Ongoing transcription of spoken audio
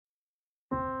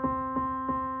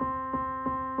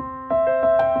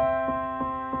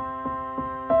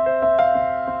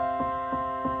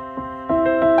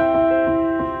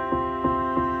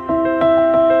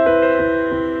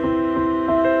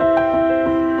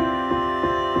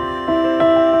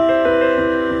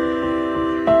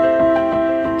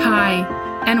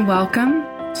welcome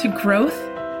to Growth,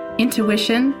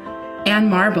 Intuition, and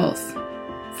Marbles.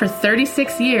 For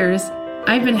 36 years,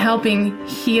 I've been helping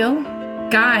heal,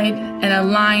 guide, and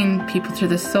align people to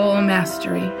the soul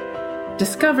mastery.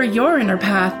 Discover your inner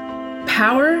path,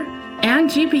 power, and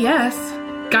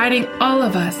GPS, guiding all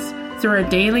of us through our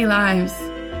daily lives,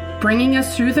 bringing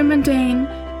us through the mundane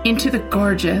into the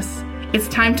gorgeous. It's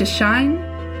time to shine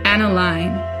and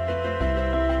align.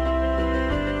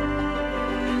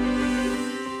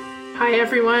 Hi,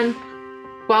 everyone.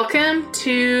 Welcome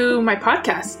to my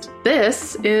podcast.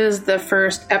 This is the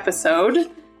first episode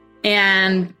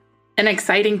and an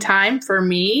exciting time for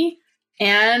me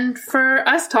and for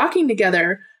us talking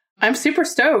together. I'm super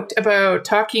stoked about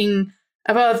talking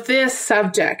about this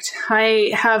subject.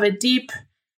 I have a deep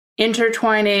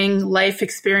intertwining life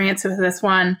experience with this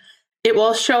one. It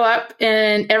will show up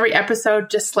in every episode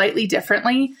just slightly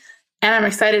differently, and I'm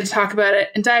excited to talk about it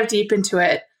and dive deep into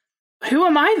it. Who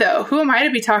am I, though? Who am I to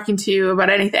be talking to you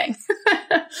about anything?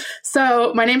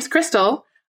 So my name's Crystal.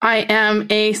 I am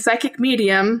a psychic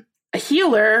medium, a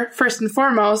healer, first and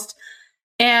foremost,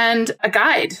 and a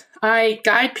guide. I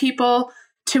guide people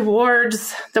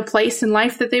towards the place in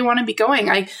life that they want to be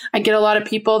going. I get a lot of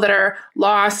people that are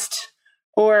lost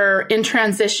or in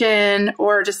transition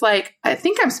or just like, I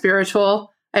think I'm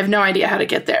spiritual. I have no idea how to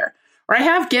get there. Or I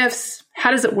have gifts.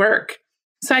 How does it work?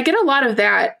 So I get a lot of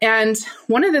that. And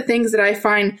one of the things that I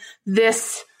find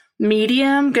this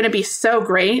medium going to be so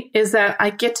great is that I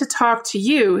get to talk to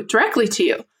you, directly to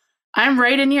you. I'm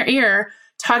right in your ear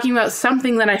talking about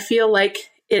something that I feel like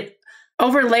it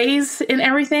overlays in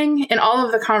everything, in all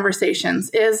of the conversations,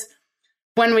 is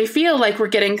when we feel like we're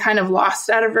getting kind of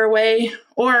lost out of our way,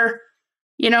 or,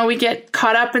 we get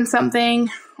caught up in something,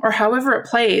 or however it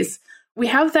plays, we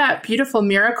have that beautiful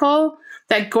miracle,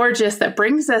 that gorgeous, that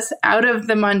brings us out of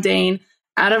the mundane,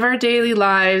 out of our daily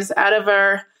lives, out of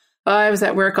our, I was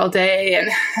at work all day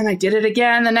and I did it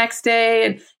again the next day.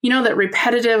 And, that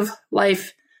repetitive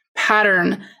life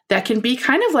pattern that can be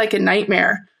kind of like a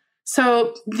nightmare.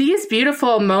 So these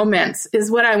beautiful moments is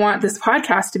what I want this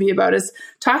podcast to be about, is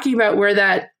talking about where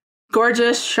that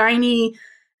gorgeous, shiny,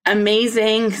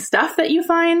 amazing stuff that you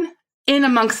find in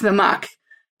amongst the muck.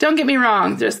 Don't get me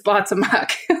wrong, there's lots of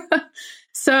muck.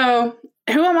 So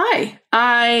who am I?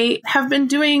 I have been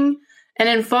doing and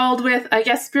involved with,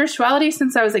 spirituality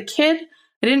since I was a kid.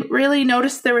 I didn't really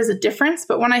notice there was a difference,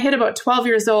 but when I hit about 12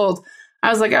 years old, I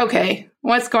was like, okay,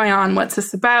 what's going on? What's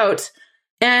this about?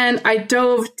 And I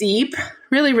dove deep,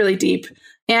 really, really deep.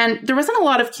 And there wasn't a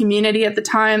lot of community at the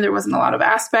time. There wasn't a lot of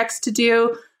aspects to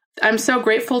do. I'm so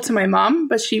grateful to my mom,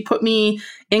 but she put me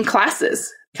in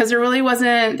classes because there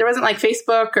wasn't like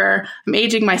Facebook, or I'm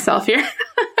aging myself here.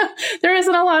 There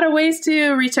isn't a lot of ways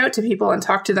to reach out to people and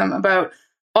talk to them about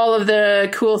all of the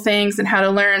cool things and how to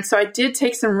learn. So I did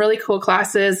take some really cool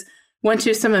classes, went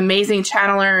to some amazing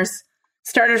channelers,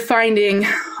 started finding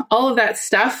all of that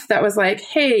stuff that was like,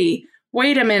 hey,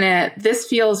 wait a minute, this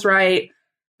feels right.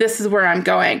 This is where I'm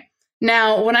going.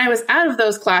 Now, when I was out of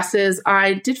those classes,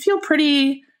 I did feel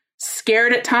pretty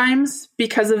scared at times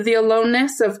because of the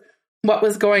aloneness of what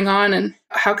was going on and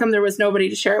how come there was nobody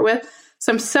to share it with.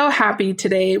 So I'm so happy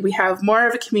today we have more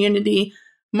of a community.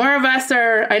 More of us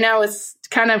are, I know it's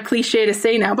kind of cliche to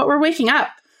say now, but we're waking up.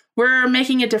 We're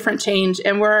making a different change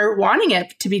and we're wanting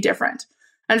it to be different.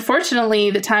 Unfortunately,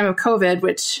 the time of COVID,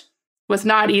 which was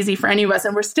not easy for any of us,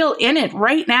 and we're still in it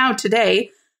right now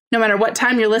today, no matter what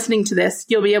time you're listening to this,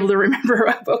 you'll be able to remember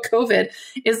about COVID,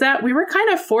 is that we were kind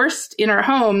of forced in our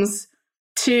homes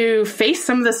to face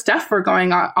some of the stuff we're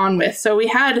going on with. So we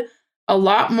had a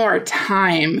lot more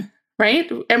time,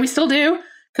 right? And we still do,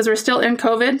 because we're still in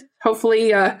COVID.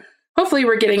 Hopefully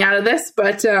we're getting out of this,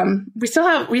 but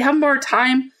we have more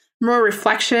time, more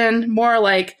reflection, more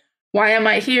like, why am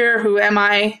I here? Who am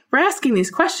I? We're asking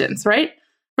these questions, right?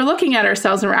 We're looking at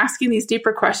ourselves and we're asking these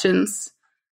deeper questions,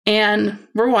 and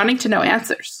we're wanting to know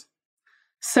answers.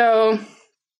 So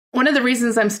one of the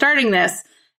reasons I'm starting this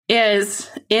is,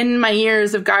 in my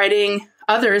years of guiding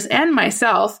others and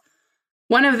myself,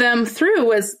 one of them through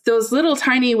was those little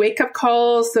tiny wake-up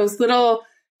calls, those little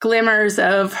glimmers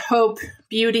of hope,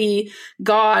 beauty,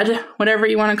 God, whatever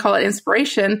you want to call it,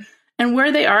 inspiration, and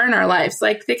where they are in our lives.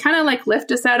 Like, they kind of like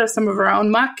lift us out of some of our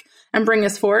own muck and bring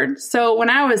us forward. So when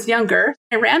I was younger,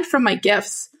 I ran from my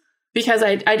gifts because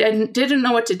I didn't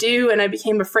know what to do, and I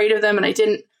became afraid of them, and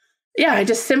I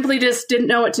just simply didn't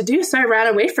know what to do. So I ran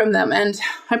away from them. And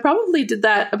I probably did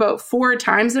that about 4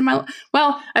 times in my life.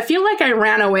 Well, I feel like I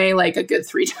ran away like a good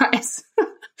 3 times.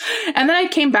 And then I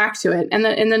came back to it. And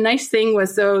the nice thing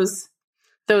was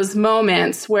those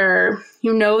moments where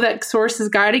that source is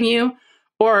guiding you,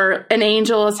 or an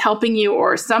angel is helping you,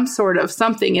 or some sort of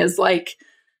something is like,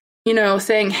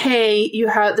 saying, hey,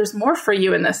 there's more for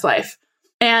you in this life.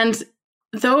 And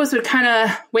those would kind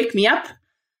of wake me up.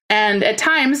 And at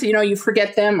times, you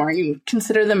forget them or you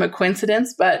consider them a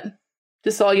coincidence, but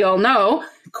just so you all know,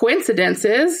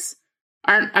 coincidences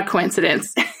aren't a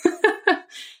coincidence.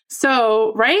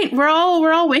 So, right, we're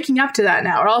all waking up to that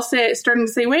now. We're all starting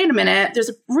to say, wait a minute, there's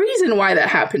a reason why that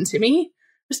happened to me.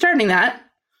 We're starting that.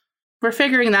 We're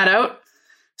figuring that out.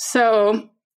 So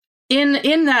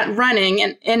in that running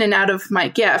and in and out of my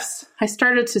gifts, I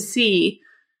started to see,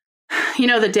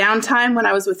 the downtime when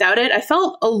I was without it. I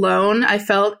felt alone. I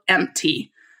felt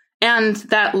empty. And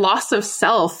that loss of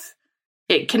self,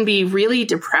 it can be really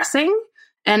depressing.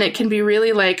 And it can be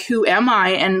really like, who am I?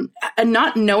 And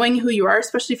not knowing who you are,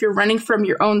 especially if you're running from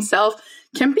your own self,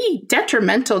 can be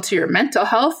detrimental to your mental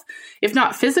health, if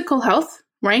not physical health,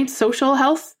 right? Social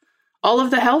health, all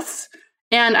of the healths.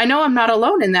 And I know I'm not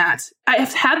alone in that. I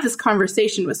have had this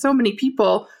conversation with so many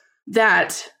people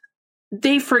that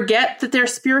they forget that they're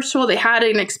spiritual. They had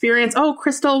an experience. Oh,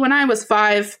 Crystal, when I was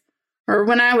 5 or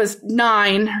when I was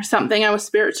 9 or something, I was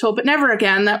spiritual, but never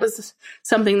again. That was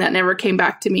something that never came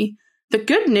back to me. The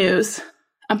good news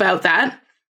about that,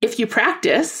 if you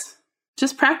practice,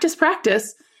 just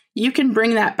practice, you can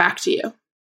bring that back to you.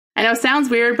 I know it sounds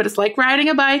weird, but it's like riding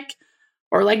a bike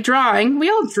or like drawing. We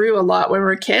all drew a lot when we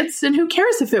were kids, and who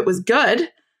cares if it was good?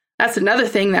 That's another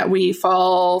thing that we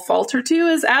falter to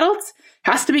as adults.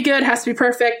 Has to be good, has to be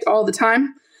perfect all the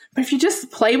time. But if you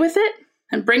just play with it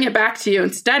and bring it back to you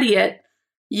and study it,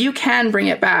 you can bring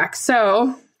it back.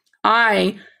 So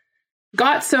I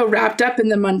got so wrapped up in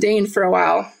the mundane for a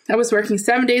while. I was working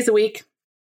 7 days a week.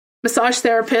 Massage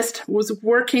therapist, was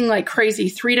working like crazy,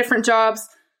 3 different jobs.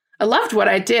 I loved what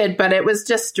I did, but it was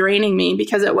just draining me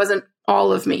because it wasn't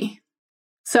all of me.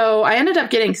 So I ended up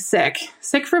getting sick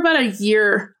for about a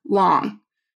year long.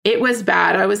 It was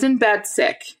bad. I was in bed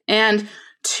sick, and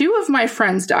 2 of my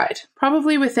friends died,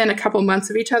 probably within a couple months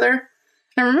of each other.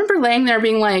 And I remember laying there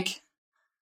being like,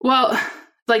 well,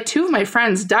 like 2 of my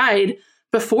friends died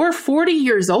before 40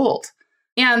 years old.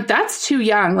 And that's too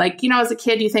young. Like, as a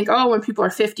kid, you think, oh, when people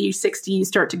are 50, 60, you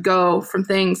start to go from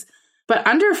things. But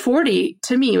under 40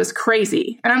 to me was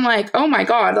crazy. And I'm like, oh my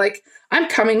God, like I'm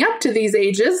coming up to these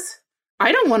ages.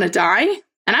 I don't want to die.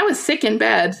 And I was sick in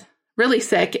bed, really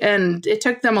sick. And it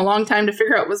took them a long time to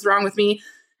figure out what was wrong with me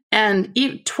and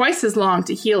twice as long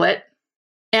to heal it.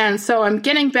 And so I'm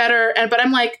getting better. But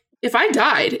I'm like, if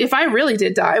I really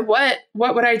did die, what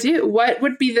would I do? What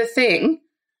would be the thing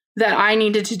that I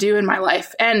needed to do in my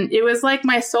life? And it was like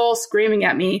my soul screaming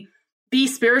at me, be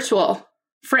spiritual,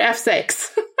 for F's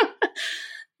sakes.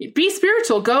 Be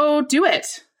spiritual, go do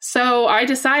it. So I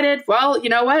decided, well, you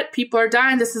know what? People are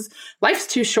dying. Life's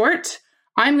too short.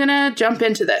 I'm going to jump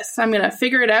into this. I'm going to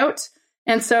figure it out.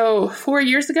 And so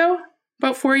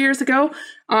about 4 years ago,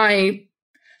 I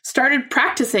started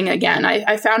practicing again.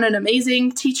 I found an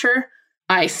amazing teacher.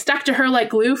 I stuck to her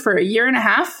like glue for a year and a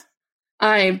half.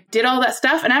 I did all that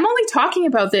stuff. And I'm only talking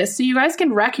about this so you guys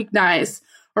can recognize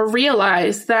or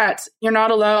realize that you're not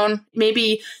alone.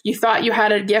 Maybe you thought you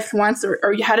had a gift once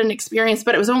or you had an experience,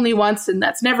 but it was only once and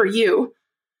that's never you.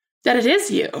 That it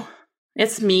is you.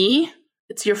 It's me.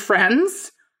 It's your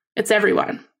friends. It's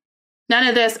everyone. None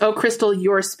of this, oh, Crystal,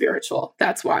 you're spiritual.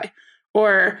 That's why.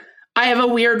 Or I have a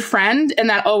weird friend and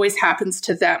that always happens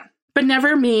to them. But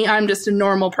never me. I'm just a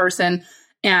normal person.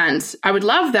 And I would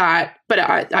love that, but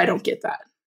I don't get that.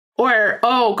 Or,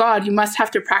 oh God, you must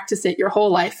have to practice it your whole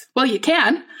life. Well, you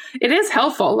can. It is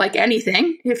helpful, like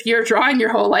anything. If you're drawing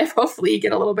your whole life, hopefully you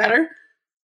get a little better.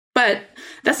 But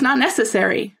that's not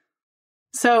necessary.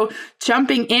 So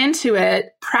jumping into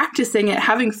it, practicing it,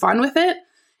 having fun with it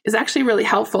is actually really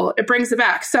helpful. It brings it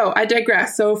back. So I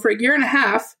digress. So for a year and a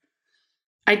half,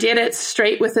 I did it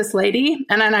straight with this lady.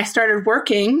 And then I started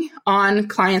working on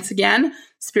clients again,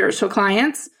 spiritual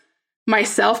clients,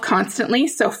 myself constantly.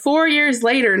 So 4 years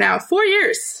later now, 4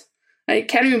 years. I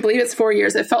can't even believe it's 4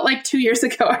 years. It felt like 2 years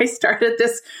ago I started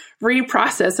this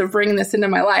reprocess of bringing this into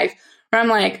my life where I'm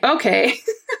like, okay,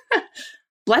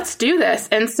 let's do this.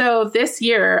 And so this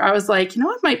year I was like, you know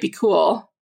what might be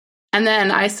cool? And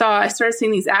then I started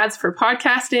seeing these ads for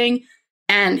podcasting,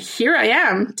 and here I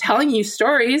am telling you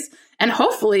stories, and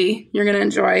hopefully you're going to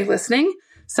enjoy listening.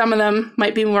 Some of them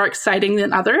might be more exciting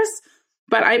than others,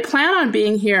 but I plan on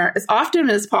being here as often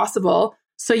as possible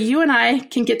so you and I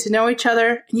can get to know each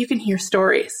other and you can hear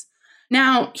stories.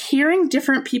 Now, hearing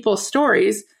different people's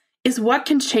stories is what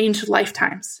can change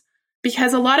lifetimes.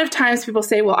 Because a lot of times people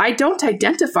say, well, I don't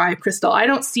identify, Crystal. I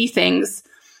don't see things,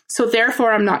 so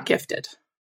therefore I'm not gifted.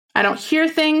 I don't hear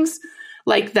things.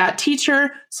 like that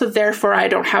teacher, so therefore I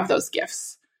don't have those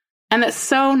gifts. And that's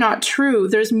so not true.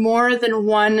 There's more than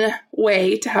one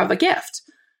way to have a gift,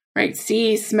 right?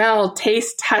 See, smell,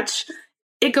 taste, touch.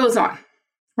 It goes on,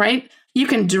 right? You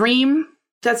can dream.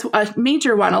 That's a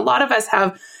major one. A lot of us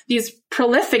have these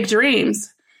prolific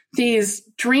dreams, these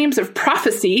dreams of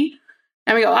prophecy.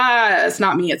 And we go, it's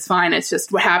not me. It's fine. It's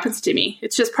just what happens to me.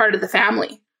 It's just part of the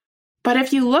family. But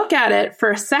if you look at it for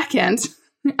a second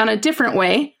on a different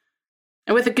way,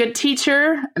 and with a good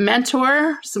teacher, a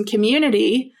mentor, some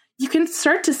community, you can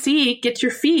start to see, get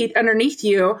your feet underneath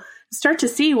you, start to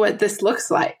see what this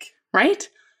looks like, right?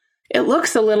 It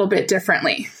looks a little bit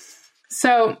differently.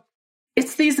 So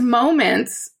it's these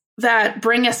moments that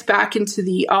bring us back into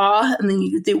the awe and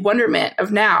the wonderment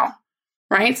of now,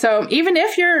 right? So even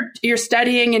if you're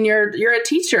studying and you're a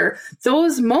teacher,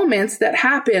 those moments that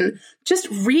happen just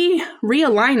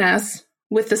realign us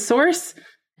with the source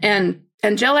and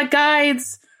angelic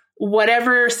guides,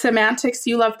 whatever semantics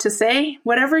you love to say,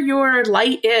 whatever your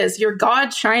light is, your God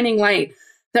shining light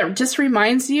that just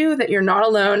reminds you that you're not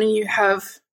alone and you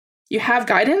have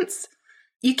guidance.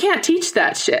 You can't teach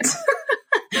that shit.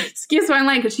 Excuse my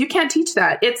language. You can't teach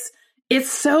that.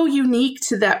 It's so unique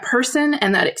to that person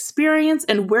and that experience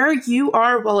and where you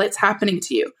are while it's happening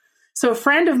to you. So a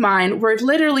friend of mine, we're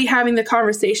literally having the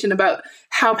conversation about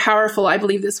how powerful I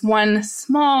believe this one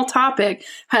small topic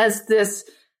has this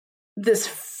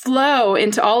flow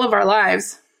into all of our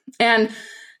lives. And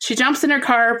she jumps in her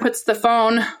car, puts the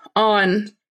phone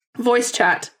on voice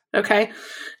chat. Okay.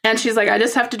 And she's like, I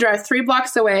just have to drive 3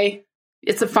 blocks away.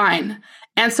 It's a fine.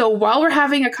 And so while we're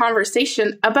having a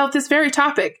conversation about this very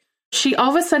topic, she all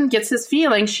of a sudden gets this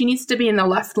feeling she needs to be in the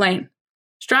left lane.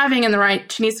 She's driving in the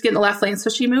right. She needs to get in the left lane. So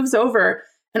she moves over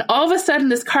and all of a sudden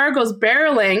this car goes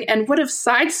barreling and would have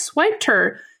sideswiped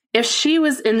her if she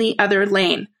was in the other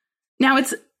lane. Now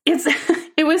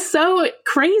it was so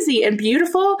crazy and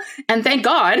beautiful. And thank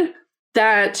God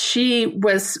that she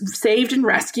was saved and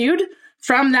rescued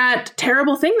from that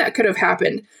terrible thing that could have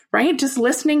happened, right? Just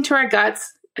listening to our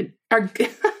guts, our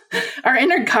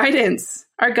inner guidance,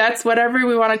 our guts, whatever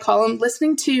we want to call them,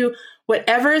 listening to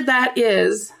whatever that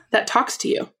is that talks to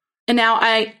you. And now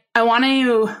I want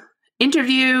to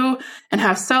interview and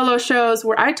have solo shows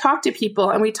where I talk to people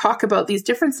and we talk about these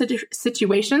different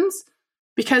situations,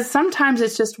 because sometimes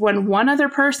it's just when one other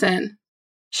person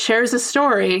shares a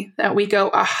story that we go,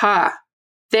 aha,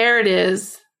 there it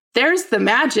is. There's the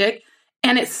magic.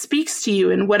 And it speaks to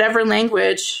you in whatever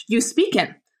language you speak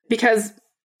in, because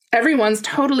everyone's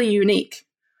totally unique.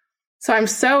 So I'm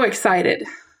so excited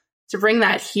to bring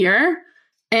that here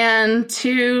and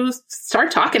to start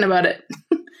talking about it,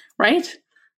 right?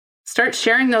 Start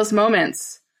sharing those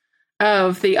moments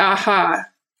of the aha.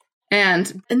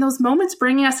 And those moments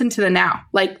bringing us into the now,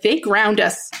 like they ground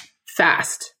us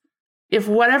fast. If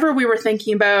whatever we were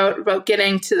thinking about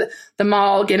getting to the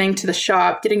mall, getting to the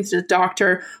shop, getting to the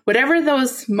doctor, whatever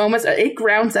those moments, it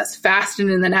grounds us fast and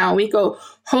in the now. We go,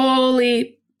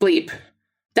 holy bleep,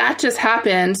 that just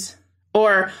happened.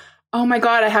 Or, oh my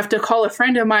God, I have to call a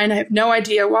friend of mine. I have no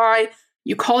idea why.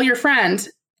 You call your friend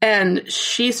and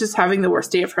she's just having the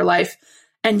worst day of her life.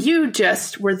 And you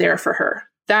just were there for her.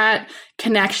 That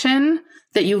connection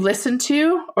that you listened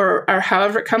to or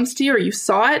however it comes to you, or you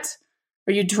saw it,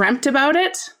 or you dreamt about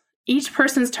it, each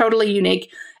person's totally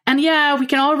unique. And yeah, we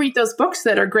can all read those books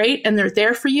that are great and they're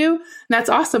there for you. And that's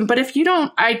awesome. But if you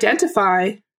don't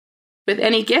identify with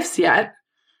any gifts yet,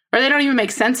 or they don't even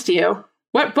make sense to you,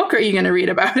 what book are you going to read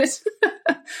about it?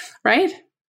 Right?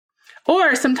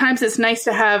 Or sometimes it's nice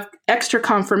to have extra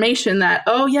confirmation that,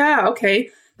 oh yeah, okay,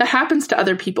 that happens to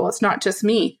other people. It's not just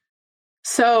me.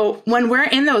 So when we're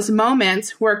in those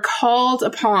moments, we're called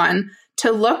upon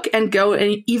to look and go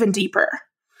even deeper.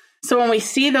 So when we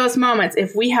see those moments,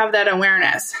 if we have that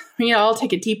awareness, we all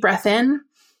take a deep breath in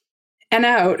and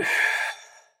out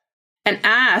and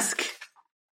ask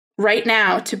right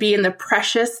now to be in the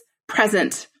precious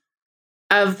present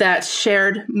of that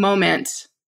shared moment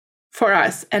for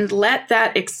us, and let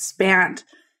that expand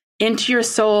into your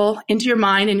soul, into your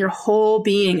mind, and your whole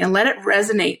being, and let it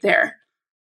resonate there.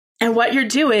 And what you're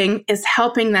doing is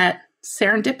helping that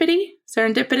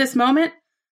serendipitous moment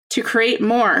to create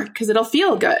more, because it'll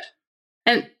feel good.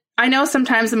 And I know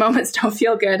sometimes the moments don't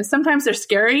feel good. Sometimes they're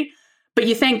scary, but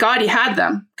you thank God you had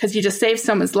them because you just saved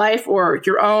someone's life or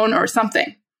your own or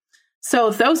something.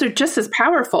 So those are just as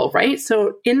powerful, right?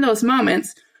 So in those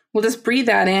moments, we'll just breathe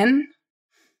that in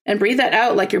and breathe that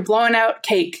out like you're blowing out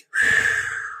cake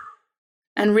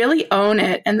and really own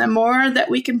it. And the more that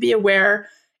we can be aware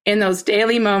in those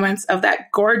daily moments of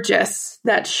that gorgeous,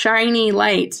 that shiny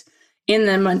light in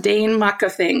the mundane muck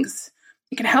of things,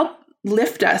 it can help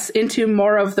lift us into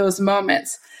more of those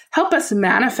moments. Help us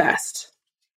manifest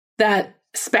that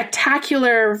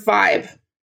spectacular vibe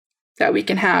that we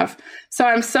can have. So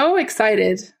I'm so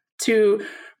excited to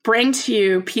bring to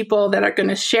you people that are going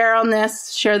to share on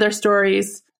this, share their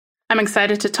stories. I'm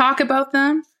excited to talk about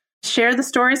them, share the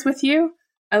stories with you.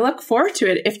 I look forward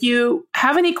to it. If you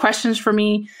have any questions for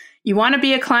me, you want to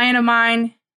be a client of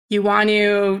mine, you want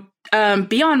to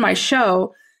be on my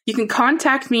show, you can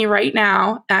contact me right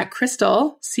now at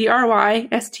Crystal,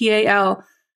 CRYSTAL,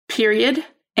 period,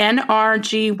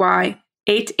 NRGY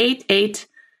 888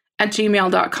 at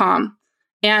gmail.com.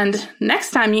 And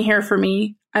next time you hear from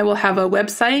me, I will have a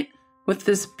website with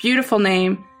this beautiful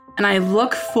name, and I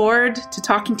look forward to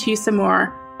talking to you some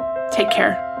more. Take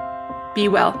care. Be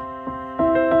well.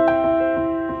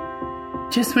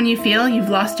 Just when you feel you've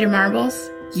lost your marbles,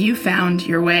 you found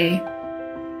your way.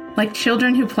 Like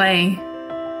children who play,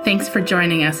 thanks for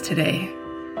joining us today.